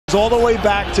All the way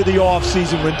back to the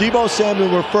offseason when Deebo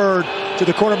Samuel referred to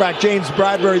the cornerback James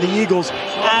Bradbury, the Eagles,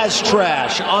 as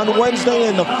trash. On Wednesday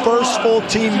in the first full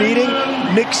team meeting,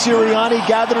 Nick Sirianni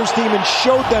gathered his team and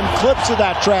showed them clips of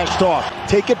that trash talk.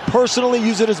 Take it personally,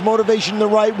 use it as motivation the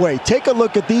right way. Take a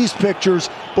look at these pictures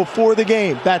before the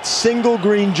game. That single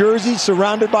green jersey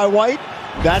surrounded by white,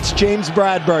 that's James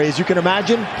Bradbury. As you can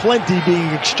imagine, plenty being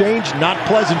exchanged. Not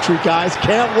pleasantry, guys.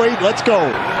 Can't wait. Let's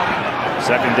go.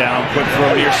 Second down, quick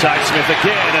throw near side. Smith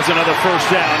again has another first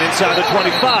down inside the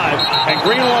 25. And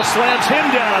Greenlaw slams him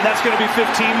down. That's going to be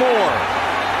 15 more.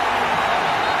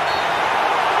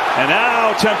 And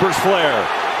now tempers flare.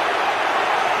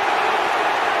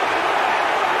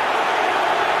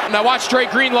 Now watch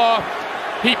Drake Greenlaw.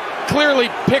 He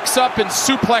clearly picks up and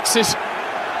suplexes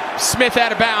Smith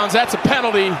out of bounds. That's a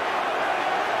penalty.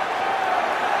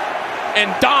 And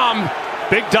Dom.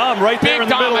 Big Dom right there in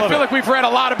the middle of it. I feel like we've read a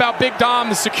lot about Big Dom,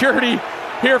 the security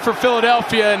here for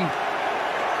Philadelphia. And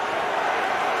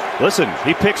listen,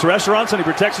 he picks restaurants and he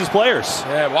protects his players.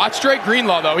 Yeah, watch Drake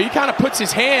Greenlaw, though. He kind of puts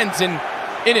his hands in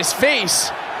his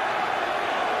face.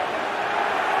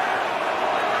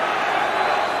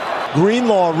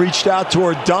 Greenlaw reached out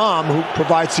toward Dom, who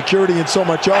provides security and so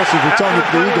much else. He's returning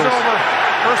to the Eagles.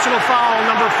 Personal foul,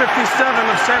 number 57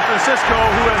 of San Francisco,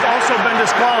 who has also been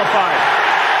disqualified.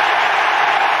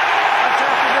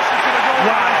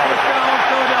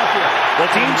 Well,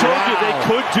 Dean told you they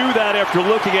could do that after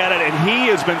looking at it, and he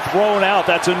has been thrown out.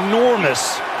 That's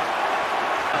enormous.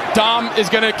 Dom is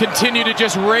going to continue to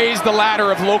just raise the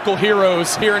ladder of local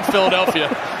heroes here in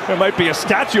Philadelphia. There might be a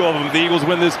statue of him if the Eagles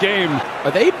win this game. Are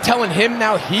they telling him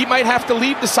now he might have to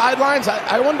leave the sidelines?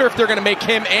 I wonder if they're going to make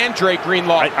him and Drake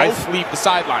Greenlaw both leave the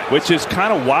sidelines. Which is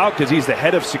kind of wild because he's the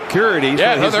head of security.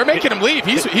 Yeah, no, they're making him leave.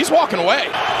 He's walking away.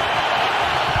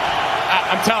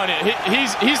 I'm telling you,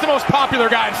 he's the most popular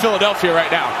guy in Philadelphia right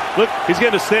now. Look, he's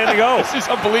getting a standing O. This is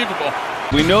unbelievable.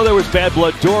 We know there was bad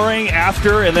blood during,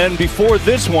 after, and then before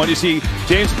this one. You see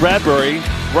James Bradbury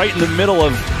right in the middle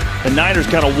of the Niners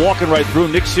kind of walking right through.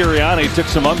 Nick Sirianni took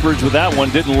some umbrage with that one,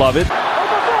 didn't love it.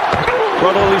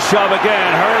 Brotherly shove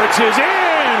again. Hurts is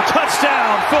in.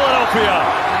 Touchdown,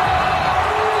 Philadelphia.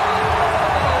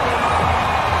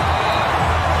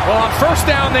 Well, on first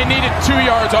down, they needed 2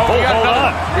 yards. Oh,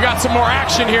 we got some more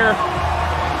action here.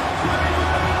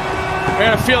 I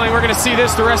got a feeling we're going to see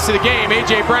this the rest of the game.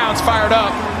 A.J. Brown's fired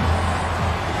up.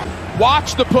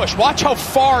 Watch the push. Watch how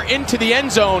far into the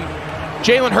end zone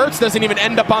Jalen Hurts doesn't even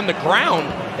end up on the ground,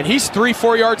 and he's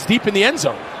 3-4 yards deep in the end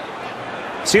zone.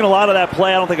 Seen a lot of that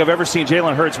play. I don't think I've ever seen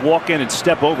Jalen Hurts walk in and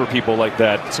step over people like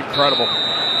that. It's incredible.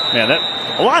 Man,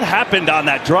 a lot happened on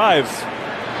that drive.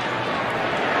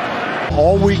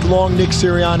 All week long, Nick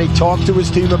Sirianni talked to his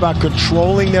team about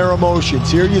controlling their emotions.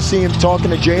 Here you see him talking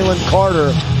to Jalen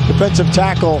Carter, defensive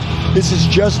tackle. This is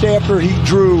just after he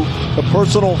drew the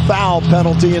personal foul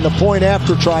penalty in the point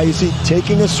after try. You see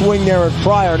taking a swing there at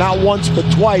Pryor, not once but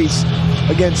twice.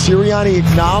 Again, Sirianni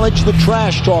acknowledged the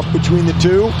trash talk between the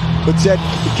two, but said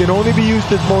it can only be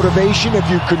used as motivation if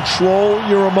you control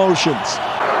your emotions.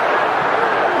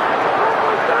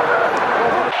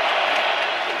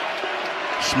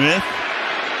 Smith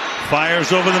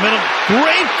fires over the middle.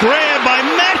 Great grab by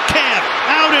Metcalf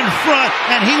out in front,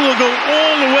 and he will go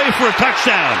all the way for a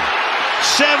touchdown.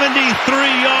 73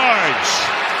 yards.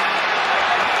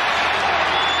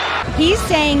 He's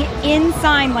saying in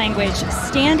sign language,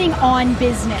 standing on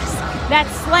business.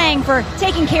 That's slang for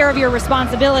taking care of your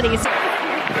responsibilities.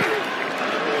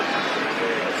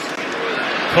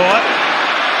 Caught.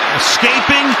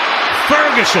 Escaping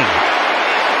Ferguson.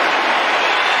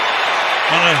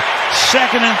 On a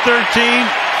 2nd and 13,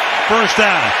 first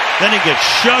down. Then he gets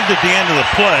shoved at the end of the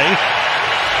play.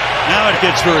 Now it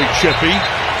gets very chippy.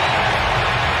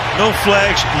 No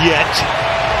flags yet.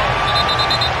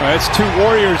 All right, it's two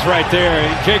warriors right there.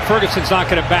 Jake Ferguson's not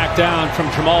going to back down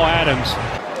from Jamal Adams.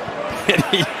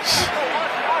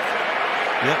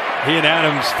 He and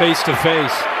Adams face to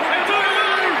face.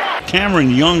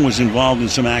 Cameron Young was involved in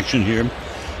some action here.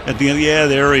 At the end, yeah,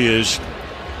 there he is.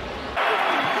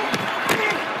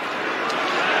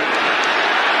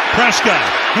 Prescott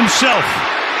himself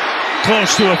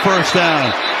close to a first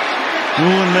down.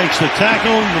 Woolen makes the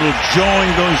tackle. Little jawing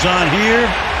goes on here.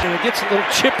 And it gets a little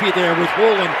chippy there with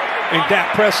Woolen and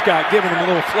Dak Prescott giving him a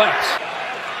little flex.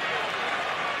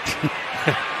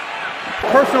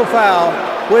 Personal foul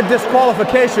with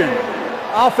disqualification.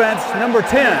 Offense number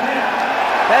 10.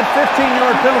 That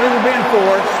 15-yard penalty will be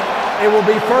enforced. It will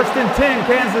be 1st and 10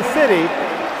 Kansas City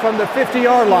from the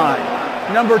 50-yard line.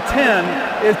 Number 10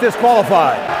 is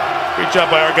disqualified. Great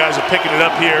job by our guys of picking it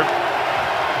up here.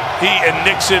 He and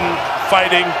Nixon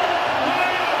fighting.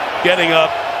 getting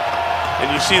up,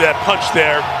 and you see that punch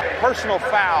there. Personal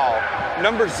foul,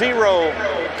 number 0,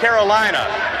 Carolina.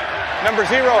 Number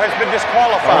 0 has been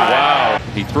disqualified. Wow.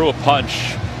 He threw a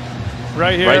punch.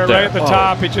 Right here, right at the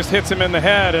top. He just hits him in the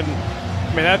head, and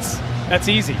I mean that's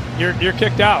easy. You're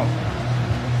kicked out.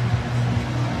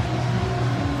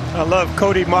 I love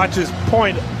Cody March's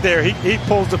point there. He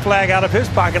pulls the flag out of his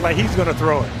pocket like he's going to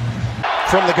throw it.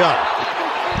 From the gun.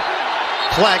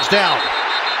 Flags down.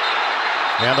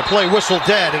 And the play whistle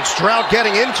dead, and Stroud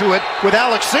getting into it with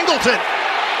Alex Singleton.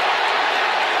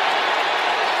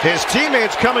 His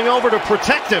teammates coming over to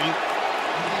protect him.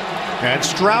 And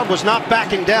Stroud was not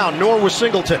backing down, nor was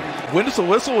Singleton. When the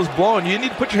whistle was blown, you need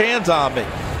to put your hands on me.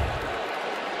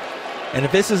 And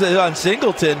if this is on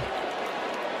Singleton,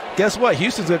 guess what?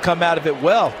 Houston's going to come out of it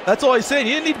well. That's all he's saying.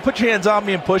 You didn't need to put your hands on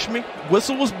me and push me.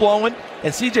 Whistle was blowing,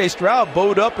 and C.J. Stroud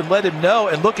bowed up and let him know.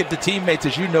 And look at the teammates,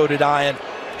 as you noted, Ian,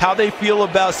 how they feel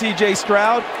about C.J.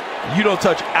 Stroud. You don't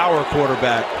touch our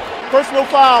quarterback. Personal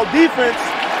foul, defense,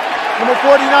 number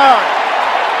 49.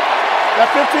 That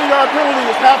 15-yard penalty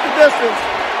is half the distance,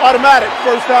 automatic,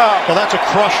 first down. Well, that's a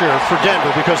crusher for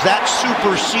Denver because that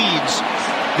supersedes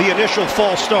the initial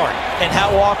false start. And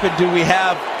how often do we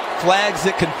have flags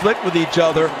that conflict with each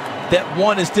other that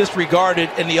one is disregarded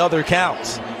and the other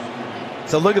counts?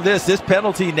 So look at this. This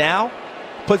penalty now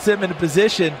puts them in a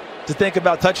position to think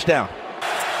about touchdown.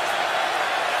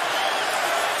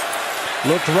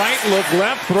 Looked right, looked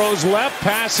left, throws left,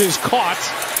 pass is caught.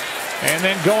 And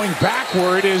then going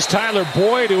backward is Tyler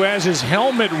Boyd, who has his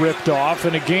helmet ripped off,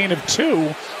 and a gain of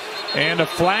 2. And a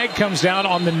flag comes down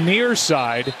on the near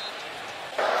side.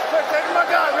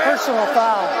 Personal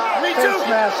foul. Face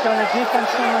mask on the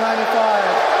defense number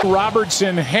 95.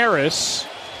 Robertson Harris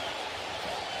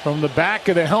from the back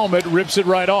of the helmet rips it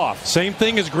right off. Same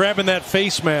thing as grabbing that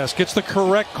face mask. It's the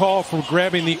correct call for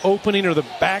grabbing the opening or the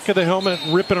back of the helmet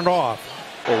and ripping it off.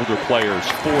 Older players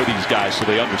for these guys so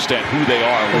they understand who they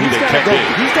are and who they can be.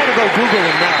 He's got to go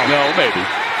Googling now. No, maybe.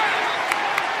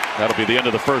 That'll be the end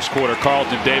of the first quarter.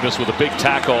 Carlton Davis with a big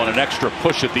tackle and an extra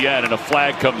push at the end, and a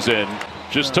flag comes in.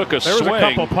 Just took a swing. There was a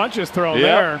couple punches thrown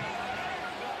there.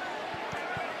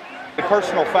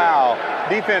 Personal foul,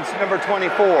 defense number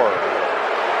 24.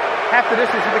 Half the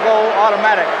distance to the goal,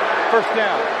 automatic, first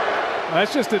down.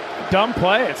 That's just a dumb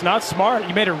play. It's not smart.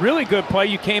 You made a really good play.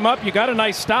 You came up. You got a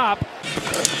nice stop.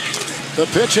 The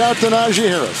pitch out to Najee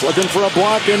Harris. Looking for a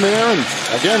block in there. And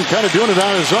again, kind of doing it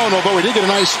on his own. Although he did get a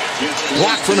nice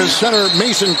block from his center,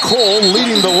 Mason Cole,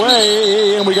 leading the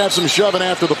way. And we got some shoving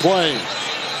after the play.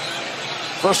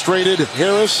 Frustrated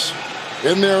Harris.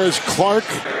 In there is Clark.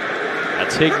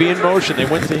 That's Higbee in motion. They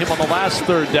went to him on the last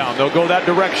third down. They'll go that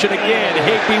direction again.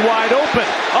 Higbee wide open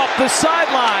up the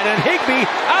sideline, and Higbee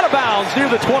out of bounds near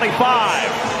the 25.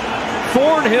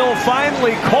 Thornhill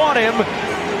finally caught him,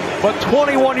 but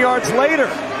 21 yards later.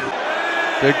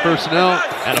 Big personnel.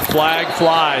 And a flag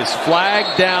flies.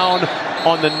 Flag down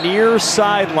on the near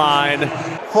sideline.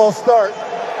 Full start.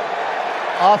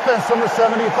 Offense number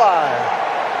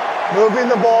 75. Moving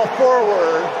the ball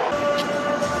forward.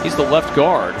 He's the left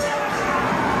guard.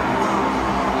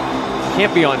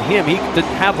 Can't be on him. He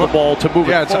didn't have the ball to move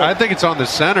it forward. I think it's on the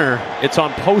center. It's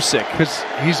on Posick. Because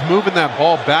he's moving that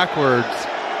ball backwards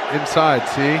inside,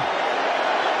 see?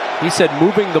 He said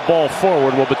moving the ball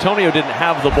forward. Well, Bitonio didn't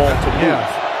have the ball to move.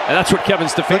 And that's what Kevin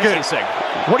Stefanski is saying.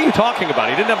 What are you talking about?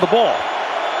 He didn't have the ball.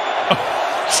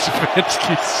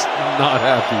 Stefanski's not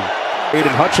happy.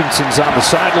 Aiden Hutchinson's on the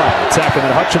sideline, attacking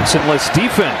that Hutchinson-less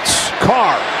defense.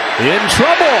 Carr in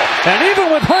trouble, and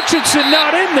even with Hutchinson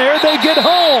not in there, they get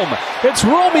home. It's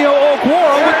Romeo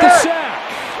Okwara with the sack.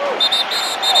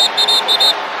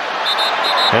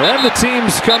 And then the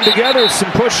teams come together, some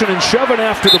pushing and shoving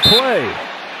after the play.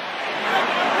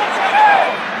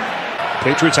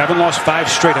 Patriots haven't lost 5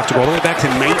 straight after all the way back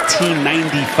to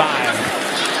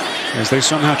 1995 as they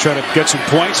somehow try to get some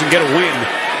points and get a win.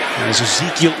 As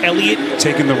Ezekiel Elliott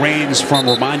taking the reins from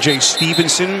Ramondre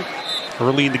Stevenson.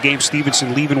 Early in the game,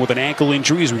 Stevenson leaving with an ankle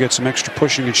injury as we get some extra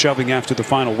pushing and shoving after the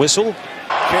final whistle.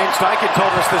 James Dykett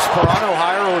told us this Sperano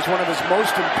hire was one of his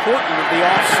most important of the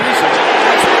offseason.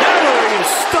 Mallory is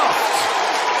stuffed.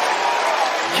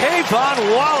 Kayvon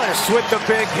Wallace with the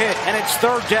big hit, and it's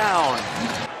third down.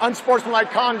 Unsportsmanlike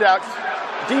conduct,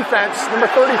 defense number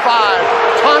 35,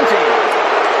 taunting.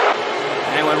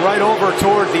 And went right over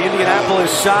toward the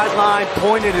Indianapolis sideline,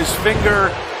 pointed his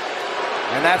finger,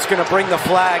 and that's going to bring the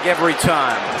flag every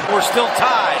time. We're still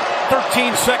tied.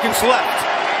 13 seconds left.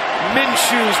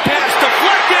 Minshew's pass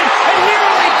deflected and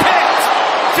nearly picked.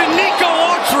 Danico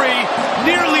Autry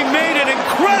nearly made an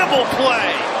incredible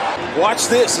play. Watch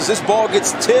this as this ball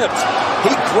gets tipped.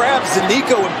 He grabs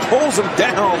Nico and pulls him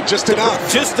down just to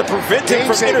prevent him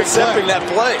from intercepting that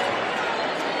play.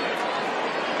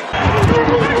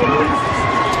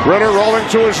 Ritter rolling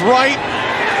to his right.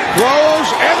 Throws,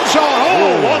 end zone.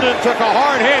 Oh, London took a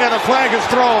hard hit and a flag is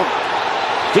thrown.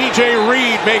 DJ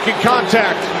Reed making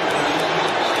contact.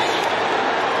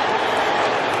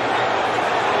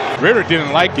 Ritter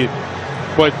didn't like it,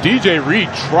 but DJ Reed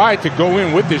tried to go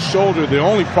in with his shoulder. The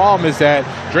only problem is that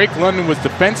Drake London was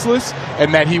defenseless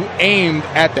and that he aimed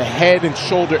at the head and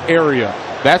shoulder area.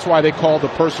 That's why they called the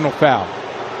personal foul.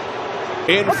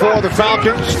 In for the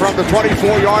Falcons from the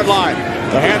 24-yard line.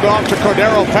 The handoff to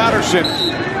Cordero Patterson.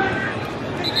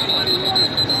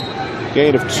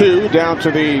 Gain of 2 down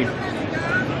to the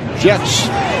Jets'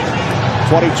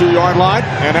 22-yard line.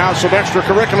 And now some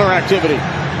extracurricular activity.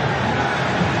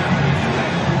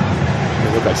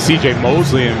 Look at C.J.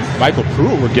 Mosley and Michael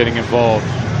Pruitt were getting involved.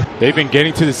 They've been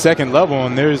getting to the second level,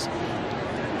 and there's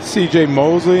C.J.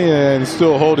 Mosley and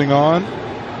still holding on.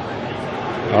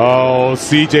 Oh,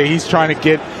 C.J. he's trying to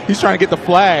get the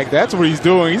flag. That's what he's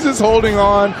doing. He's just holding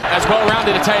on. As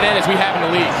well-rounded a tight end as we have in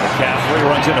the league. McCaffrey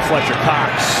runs into Fletcher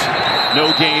Cox.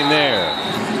 No gain there.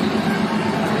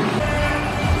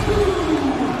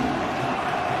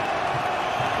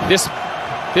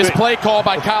 This play call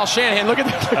by Kyle Shanahan. Look at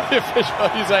the official.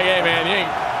 He's like, hey, man,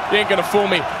 you ain't going to fool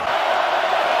me.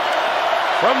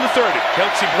 From the 30,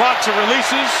 Kelsey blocks and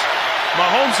releases.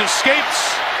 Mahomes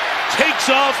escapes, takes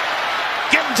off,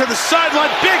 getting to the sideline.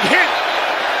 Big hit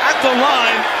at the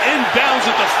line, inbounds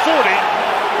at the 40.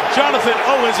 Jonathan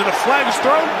Owens, and a flag is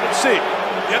thrown. Let's see.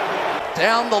 Yep.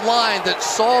 Down the line that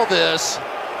saw this.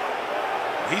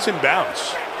 He's in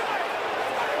bounds.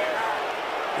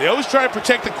 They always try to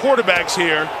protect the quarterbacks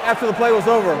here. After the play was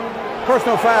over,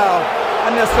 personal foul,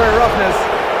 unnecessary roughness,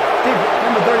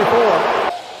 number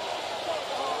 34.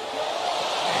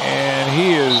 And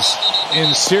he is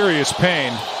in serious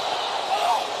pain.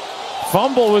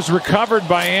 Fumble was recovered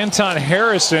by Anton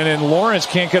Harrison, and Lawrence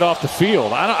can't get off the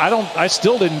field. I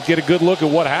still didn't get a good look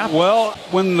at what happened. Well,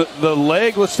 when the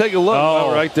leg, let's take a look.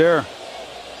 Oh, right there.